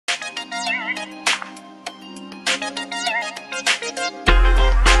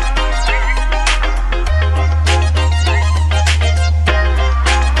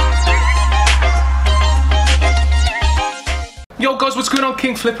guys, what's going on?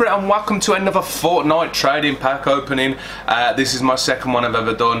 Kingflipper and welcome to another Fortnite trading pack opening. This is my second one I've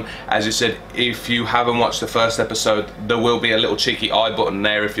ever done. As you said, if you haven't watched the first episode, there will be a little cheeky I button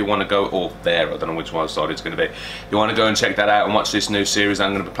there if you want to go, or there, I don't know which one side it's going to be. You want to go and check that out and watch this new series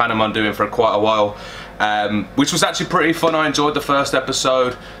I'm going to be planning on doing for quite a while, which was actually pretty fun. I enjoyed the first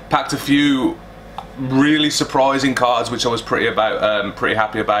episode, packed a few really surprising cards which I was pretty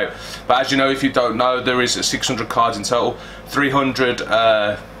happy about. But as you know, if you don't know, there is 600 cards in total, 300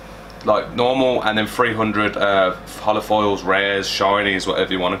 like normal, and then 300 holofoils, rares, shinies,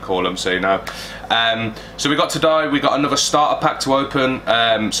 whatever you want to call them. So you know, so we got today, we got another starter pack to open,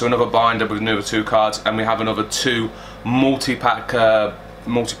 so another binder with another 2 cards, and we have another 2 multi-packs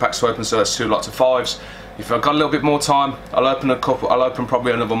to open, so that's 2 lots of 5s. If I've got a little bit more time, I'll open a couple. I'll open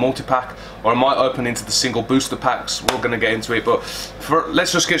probably another multi-pack, or I might open into the single booster packs. We're going to get into it, but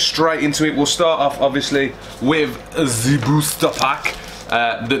let's just get straight into it. We'll start off obviously with the booster pack.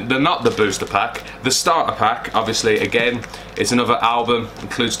 Not the booster pack, the starter pack. Obviously, again, it's another album.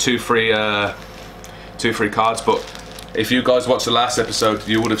 Includes 2 free cards. But if you guys watched the last episode,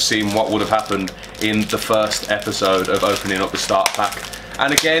 you would have seen what would have happened in the first episode of opening up the starter pack.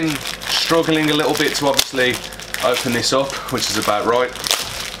 And again, struggling a little bit to obviously open this up, which is about right.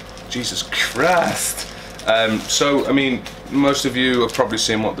 Jesus Christ. So, I mean, most of you have probably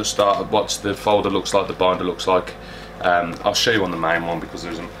seen what the folder looks like, the binder looks like. I'll show you on the main one because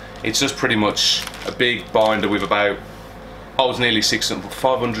it's just pretty much a big binder with about, nearly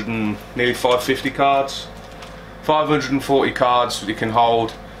 500 and nearly 550 cards. 540 cards you can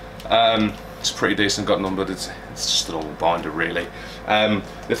hold. It's pretty decent, got numbered. It's just a normal binder really.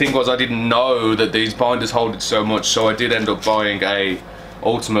 The thing was, I didn't know that these binders hold it so much, so I did end up buying a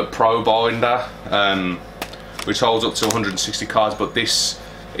Ultimate Pro binder, which holds up to 160 cards, but this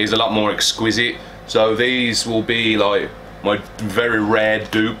is a lot more exquisite. So these will be like my very rare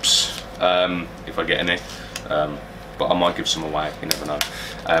dupes, if I get any, but I might give some away, you never know.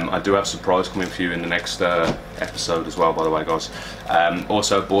 I do have a surprise coming for you in the next episode as well, by the way, guys.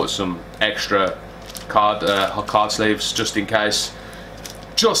 Also bought some extra card sleeves just in case.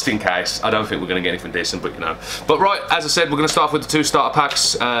 I don't think we're going to get anything decent, but you know. But right, as I said, we're going to start with the 2 starter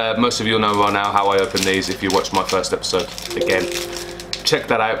packs. Most of you know by now how I open these if you watched my first episode. Again, check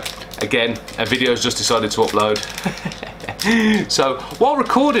that out. Again, a video's just decided to upload. So while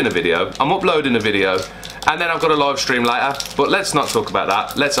recording a video, I'm uploading a video, and then I've got a live stream later. But let's not talk about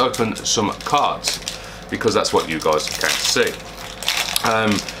that. Let's open some cards, because that's what you guys can see.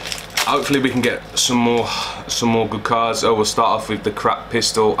 Hopefully we can get some more good cards. Oh, we'll start off with the crap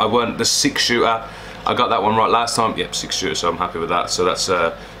pistol. I won the 6-shooter. I got that one right last time. Yep, 6-shooter, so I'm happy with that. So that's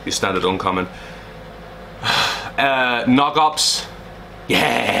your standard uncommon. Nogops.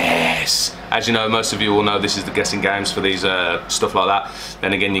 Yes! As you know, most of you will know this is the guessing games for these stuff like that.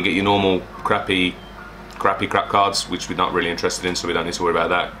 Then again, you get your normal crappy crap cards, which we're not really interested in, so we don't need to worry about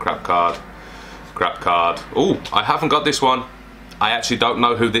that. Crap card. Oh, I haven't got this one. I actually don't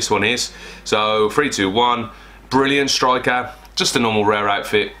know who this one is. So 3, 2, 1. Brilliant striker. Just a normal rare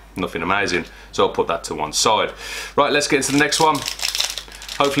outfit. Nothing amazing. So I'll put that to one side. Right, let's get into the next one.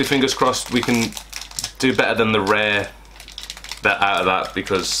 Hopefully, fingers crossed, we can do better than the rare out of that,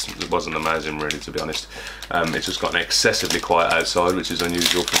 because it wasn't amazing really, to be honest. It's just gotten excessively quiet outside, which is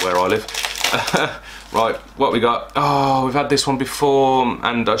unusual for where I live. Right, what we got? Oh, we've had this one before,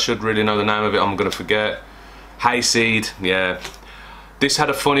 and I should really know the name of it. I'm gonna forget. Hayseed, yeah. This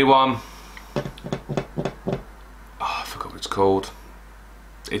had a funny one. Oh, I forgot what it's called.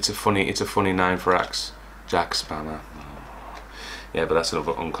 It's a funny name for axe. Jack Spanner. Yeah, but that's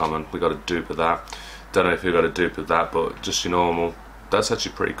another uncommon. We got a dupe of that. Don't know if we got a dupe of that, but just your normal. That's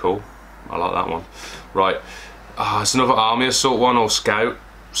actually pretty cool. I like that one. Right. It's another army assault one, or scout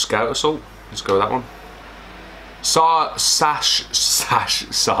assault. Let's go with that one. Sash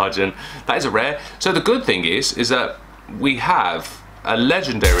Sergeant. That is a rare. So the good thing is that we have a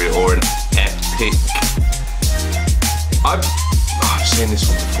legendary or an epic. I've seen this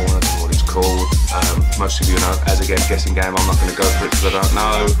one before. I don't know what it's called. Most of you know. As again, guessing game. I'm not going to go for it because I don't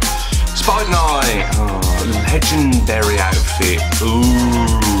know. Spider Knight. Oh, legendary outfit.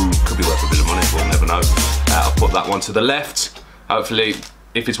 Ooh, could be worth a bit of money. We'll never know. I'll put that one to the left. Hopefully,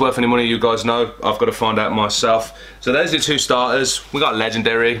 if it's worth any money, you guys know. I've got to find out myself. So there's the 2 starters. We got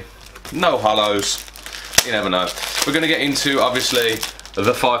legendary, no hollows. You never know. We're going to get into obviously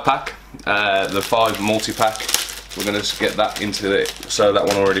the 5-pack, the 5 multi-pack. We're going to get that into it. So that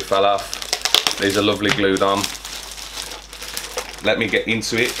one already fell off. These are lovely glued on. Let me get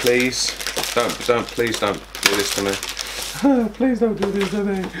into it, please. Please don't do this to me. Please don't do this to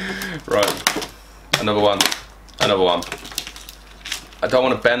me. Right, another one. I don't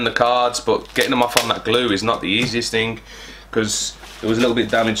want to bend the cards, but getting them off on that glue is not the easiest thing, because there was a little bit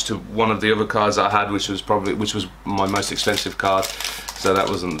damage to one of the other cards I had, which was my most expensive card, so that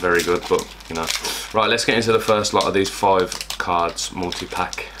wasn't very good, but you know. Right, let's get into the first lot of these 5 cards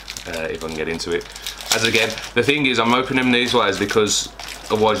multi-pack, if I can get into it. As again, the thing is, I'm opening them these ways because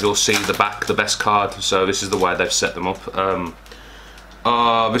otherwise you'll see the back, the best card, so this is the way they've set them up.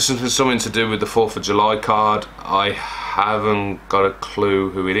 This is something to do with the 4th of July card. I haven't got a clue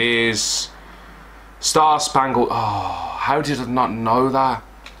who it is. Star Spangled. Oh, how did I not know that?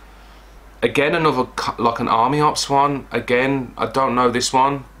 Again, another like an Army Ops one. Again, I don't know this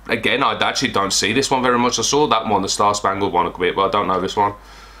one. Again, I actually don't see this one very much. I saw that one, the Star Spangled one, a bit, but I don't know this one.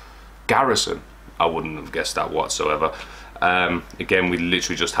 Garrison. I wouldn't have guessed that whatsoever. Again, we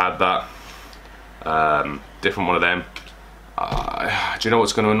literally just had that. Different one of them. Do you know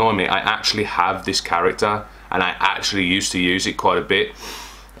what's going to annoy me? I actually have this character, and I actually used to use it quite a bit.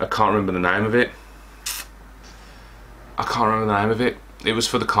 I can't remember the name of it. It was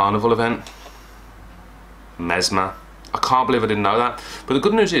for the carnival event. Mesmer. I can't believe I didn't know that. But the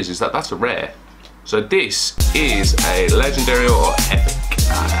good news is that that's a rare. So this is a legendary or epic,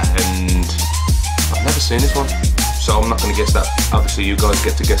 and I've never seen this one, so I'm not going to guess that. Obviously, you guys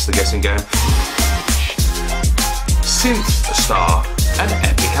get to guess the guessing game. Synth Star, an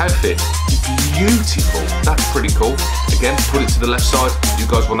epic outfit. Beautiful. That's pretty cool. Again, put it to the left side. You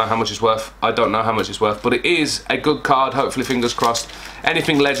guys will know how much it's worth. I don't know how much it's worth, but it is a good card. Hopefully, fingers crossed.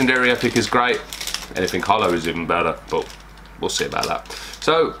 Anything legendary epic is great. Anything hollow is even better, but we'll see about that.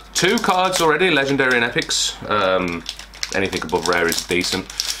 So, 2 cards already, legendary and epics. Anything above rare is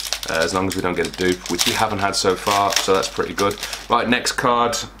decent, as long as we don't get a dupe, which we haven't had so far, so that's pretty good. Right, next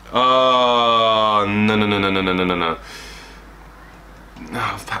card. Oh, no.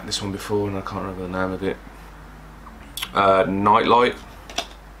 I've packed this one before and I can't remember the name of it. Nightlight.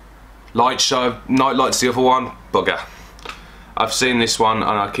 Light Show. Nightlight's the other one. Bugger. I've seen this one and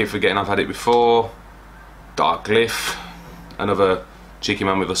I keep forgetting I've had it before. Dark Glyph. Another cheeky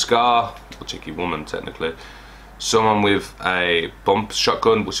man with a scar. Or cheeky woman, technically. Someone with a bump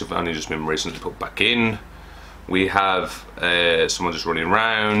shotgun, which have only just been recently put back in. We have someone just running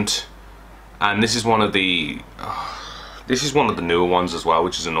around. And this is one of the... this is one of the newer ones as well,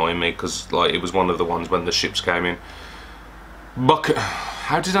 which is annoying me, because like, it was one of the ones when the ships came in.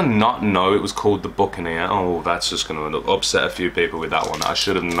 How did I not know it was called the Buccaneer? Oh, that's just going to upset a few people with that one. I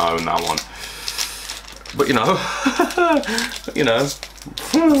should have known that one. But you know, you know.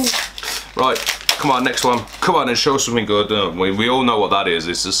 Right, come on, next one. Come on and show us something good. We all know what that is.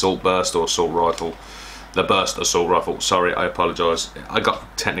 It's assault burst or assault rifle. The burst assault rifle. Sorry, I apologise. I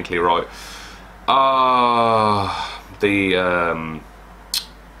got technically right.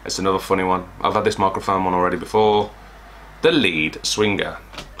 It's another funny one. I've had this microphone one already before. The Lead Swinger.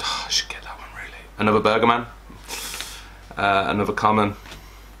 Oh, I should get that one really. Another Burgerman. Another common.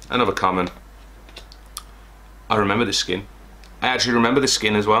 Another common. I remember this skin. I actually remember this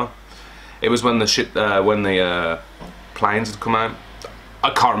skin as well. It was when the ship, when the planes had come out. I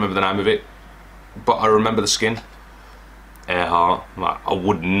can't remember the name of it, but I remember the skin. Earhart. Like, I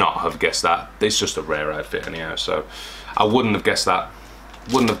would not have guessed that. It's just a rare outfit anyhow, so I wouldn't have guessed that.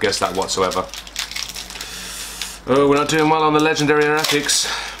 Wouldn't have guessed that whatsoever. Oh, we're not doing well on the legendary or epics.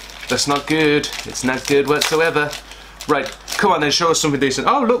 That's not good. It's not good whatsoever. Right, come on then, show us something decent.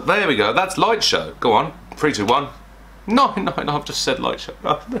 Oh, look, there we go. That's Light Show. Go on. 3, 2, 1. No, I've just said Light Show.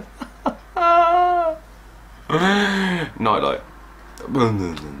 Nightlight.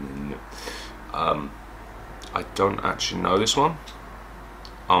 I don't actually know this one.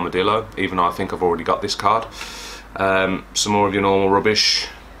 Armadillo, even though I think I've already got this card. Some more of your normal rubbish.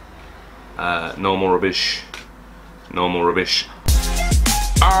 Normal rubbish. Normal rubbish.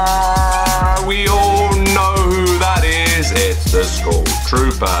 We all know who that is. It's the Skull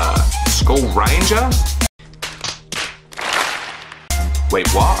Trooper. Skull Ranger? Wait,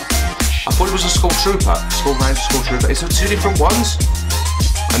 what? I thought it was a Skull Trooper. Skull Ranger, Skull Trooper. Is there 2 different ones?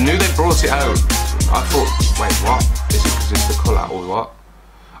 I knew they brought it out. I thought, wait, what? Is it because it's the colour or what?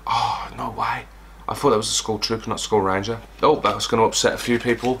 Oh, no way. I thought that was a Skull Trooper, not Skull Ranger. Oh, that was going to upset a few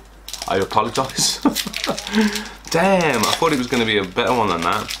people. I apologise. Damn, I thought it was going to be a better one than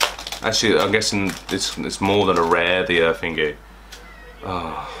that. Actually, I'm guessing it's more than a rare, the thingy.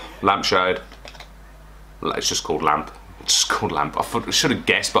 Lampshade. It's just called Lamp. It's just called Lamp. I should have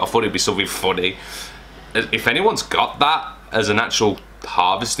guessed, but I thought it'd be something funny. If anyone's got that as an actual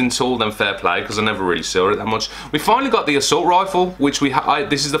harvesting tool, then fair play, because I never really saw it that much. We finally got the assault rifle, which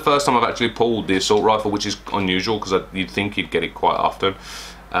this is the first time I've actually pulled the assault rifle, which is unusual because you'd think you'd get it quite often.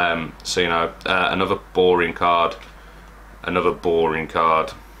 So you know, another boring card. Another boring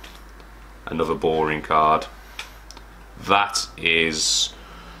card. Another boring card. That is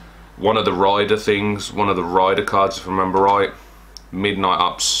one of the rider things, one of the rider cards if I remember right. Midnight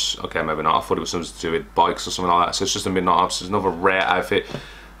Ops, okay maybe not, I thought it was something to do with bikes or something like that, so it's just a Midnight Ops. It's another rare outfit.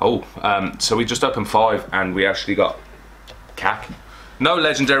 Oh, so we just opened 5 and we actually got cack. No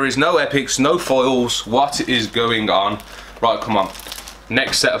legendaries, no epics, no foils. What is going on? Right, come on.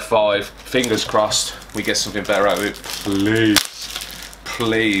 Next set of 5, fingers crossed we get something better out of it. Please,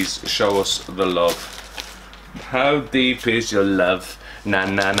 please show us the love. How deep is your love? Na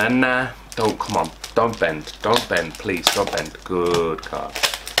na na na. Don't, come on, don't bend, please, don't bend. Good card.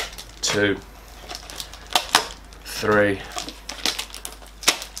 2, 3,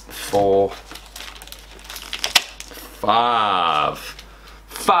 4, 5.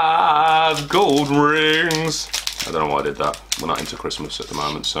 5 gold rings. I don't know why I did that. We're not into Christmas at the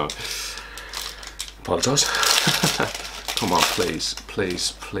moment, so apologise. Come on, please,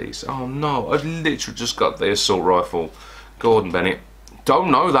 please, please. Oh no, I've literally just got the assault rifle. Gordon Bennett.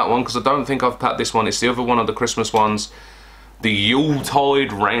 Don't know that one because I don't think I've packed this one. It's the other one of the Christmas ones. The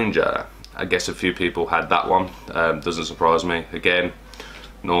Yuletide Ranger. I guess a few people had that one. Doesn't surprise me. Again,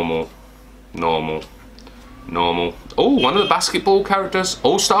 normal, normal, normal. Oh, one of the basketball characters.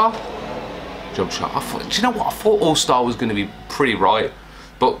 All-Star. Jump shot. Do you know what? I thought All-Star was going to be pretty right.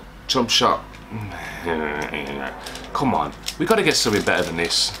 But jump shot. Come on. We got to get something better than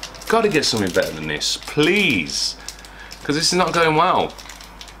this. Got to get something better than this. Please. Because this is not going well.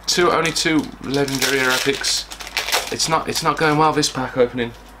 Only 2 legendary epics. It's not going well, this pack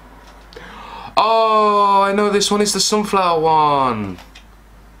opening. Oh, I know this one is the sunflower one.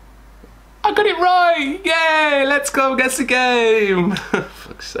 I got it right! Yay! Let's go get the game!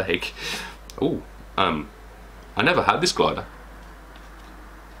 Fuck's sake. Oh, I never had this glider.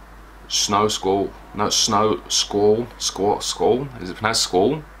 Snow Squall. No, Snow Squall. Squall? Is it pronounced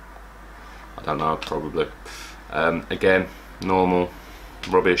Squall? I don't know, probably. Again, normal,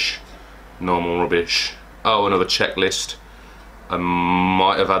 rubbish, normal, rubbish. Oh, another checklist. I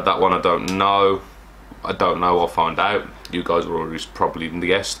might have had that one, I don't know. I don't know, I'll find out. You guys were already probably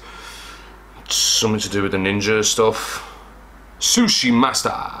guessed. Something to do with the ninja stuff. Sushi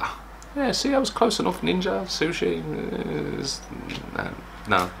Master. Yeah, see, I was close enough. Ninja, sushi.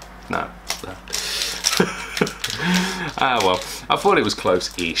 No. Ah, well, I thought it was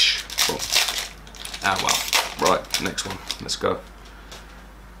close-ish. Ah, well. Right, next one. Let's go.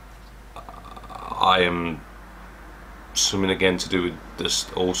 I am something again to do with this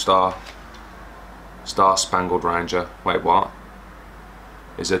All-Star. Star Spangled Ranger. Wait, what?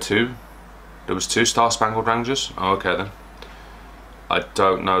 Is there 2? There was 2 Star Spangled Rangers? Oh, okay then. I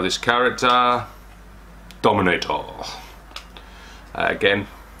don't know this character. Dominator. Again,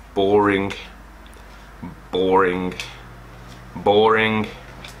 boring. Boring. Boring.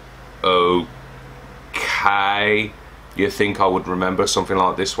 Okay. You think I would remember something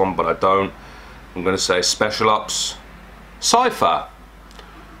like this one, but I don't. I'm going to say Special Ops. Cypher.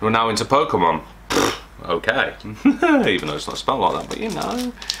 We're now into Pokemon. Okay. Even though it's not spelled like that, but you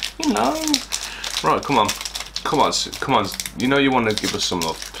know. Right, come on. Come on. You know you want to give us some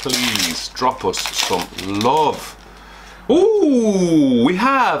love. Please drop us some love. Ooh, we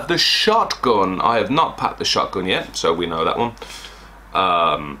have the shotgun. I have not packed the shotgun yet, so we know that one.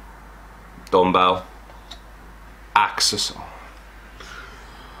 Dumbbell. Exercise.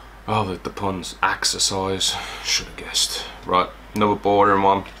 Oh, the puns. Exercise. Should have guessed. Right, another boring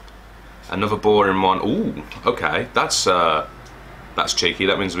one. Another boring one. Ooh, okay. That's cheeky.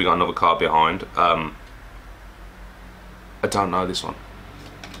 That means we got another card behind. I don't know this one.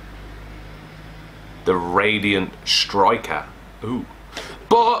 The Radiant Striker. Ooh.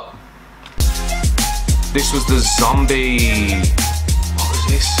 But this was the zombie. What was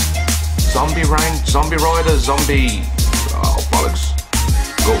this? Zombie Rider, zombie. Oh, bollocks.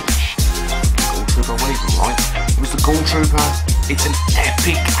 Ghoul Trooper, what even, right? It was the Ghoul Trooper. It's an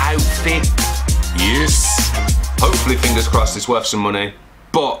epic outfit. Yes. Hopefully, fingers crossed, it's worth some money.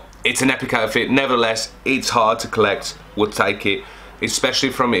 But it's an epic outfit. Nevertheless, it's hard to collect. We'll take it. Especially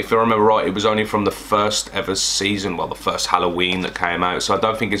from, if I remember right, it was only from the first ever season, well, the first Halloween that came out. So I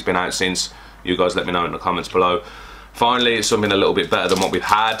don't think it's been out since. You guys let me know in the comments below. Finally, it's something a little bit better than what we've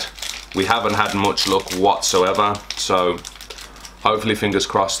had. We haven't had much luck whatsoever. So hopefully, fingers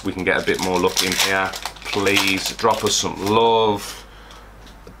crossed, we can get a bit more luck in here. Please drop us some love.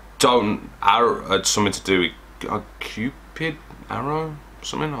 Don't arrow, something to do with a Cupid arrow,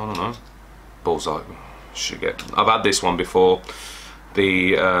 something, I don't know. Bullseye. Should get. I've had this one before.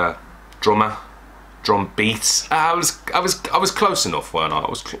 The drum beats. I was close enough, weren't I? I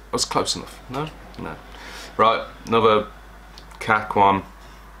was close enough. No. Right, another cack one,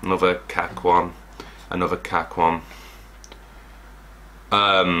 another cack one, another cack one.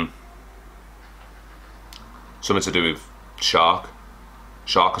 Something to do with shark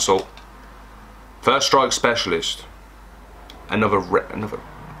assault. First strike specialist. Another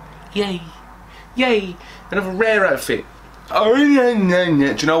yay, another rare outfit. Oh yeah.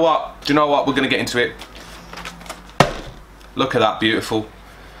 Do you know what? We're gonna get into it. Look at that, beautiful.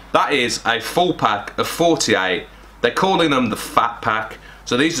 That is a full pack of 48. They're calling them the fat pack.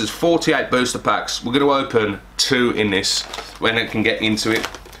 So these are 48 booster packs. We're going to open 2 in this when I can get into it.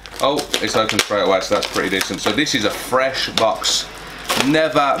 Oh, it's open straight away, so that's pretty decent. So this is a fresh box,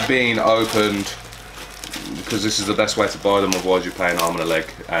 never been opened, because this is the best way to buy them, otherwise you're paying arm and a leg,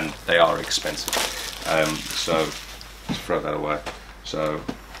 and they are expensive. So let's throw that away. So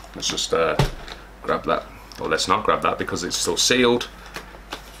let's just grab that. Or let's not grab that because it's still sealed.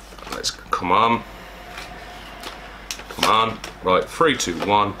 Let's come on. Right, 3, 2,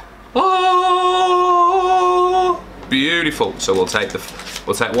 1. Oh, beautiful. So we'll take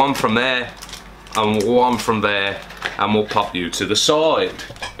one from there and one from there, and we'll pop you to the side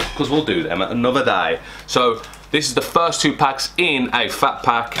because we'll do them another day. So this is the first 2 packs in a fat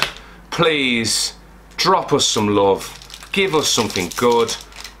pack. Please drop us some love, give us something good,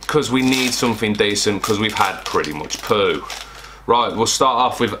 because we need something decent, because we've had pretty much poo. Right, we'll start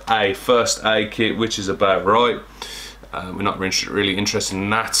off with a first aid kit, which is about right. We're not really interested in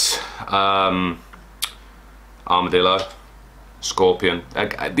that. Armadillo, scorpion.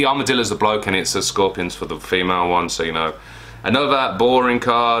 The armadillo's the bloke and it's the scorpion's for the female one, so you know. Another boring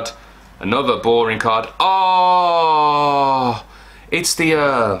card. Another boring card. Oh, it's the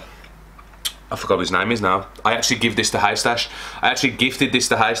I forgot what his name is now. I actually give this to Haystash. I actually gifted this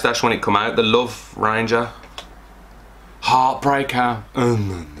to Haystash when it come out. The Love Ranger. Heartbreaker.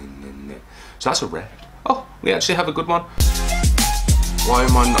 So that's a rare. Oh, we actually have a good one. Why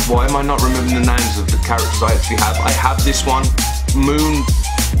am I not remembering the names of the characters I actually have? I have this one.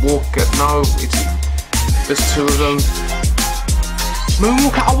 Moonwalker. No, there's 2 of them.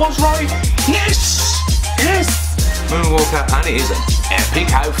 Moonwalker. I was right. Yes. Moonwalker, and it is an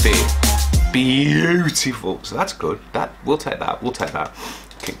epic outfit. Beautiful. So that's good. We'll take that.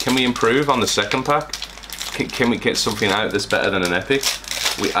 Can we improve on the second pack? Can we get something out that's better than an epic?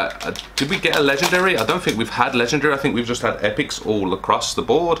 Did we get a legendary? I don't think we've had legendary. I think we've just had epics all across the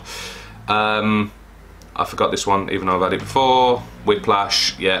board. I forgot this one, even though I've had it before.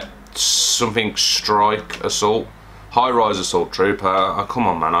 Whiplash, yeah. Something strike assault, high rise assault trooper. Oh, come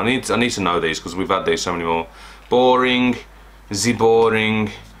on, man. I need to know these because we've had these so many more. Boring,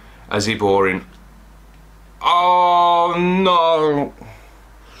 boring. Oh no!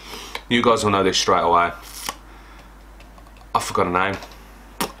 You guys will know this straight away. I forgot a name.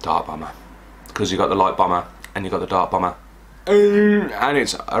 Dart bomber, because you got the light bomber and you got the dart bomber, and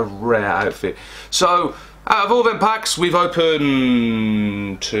it's a rare outfit. So out of all them packs, we've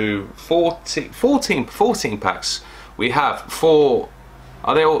opened 14 packs. We have 4.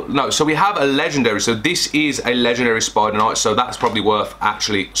 Are they all? No. So we have a legendary. So this is a legendary Spider Knight. So that's probably worth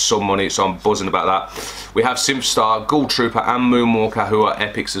actually some money. So I'm buzzing about that. We have Simp Star, Ghoul Trooper, and Moonwalker, who are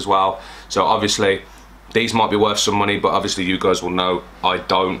epics as well. So obviously these might be worth some money, but obviously you guys will know I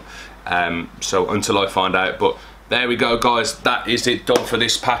don't. So until I find out. But there we go, guys. That is it done for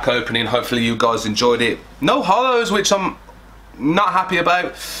this pack opening. Hopefully you guys enjoyed it. No hollows, which I'm not happy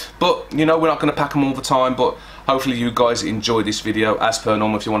about. But you know, we're not going to pack them all the time. But hopefully you guys enjoyed this video. As per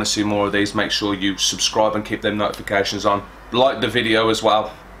normal, if you want to see more of these, make sure you subscribe and keep them notifications on. Like the video as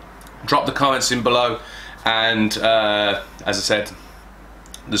well. Drop the comments in below. And as I said,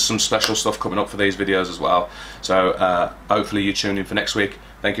 there's some special stuff coming up for these videos as well. So hopefully you tune in for next week.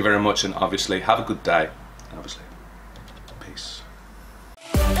 Thank you very much, and obviously have a good day. Obviously, peace.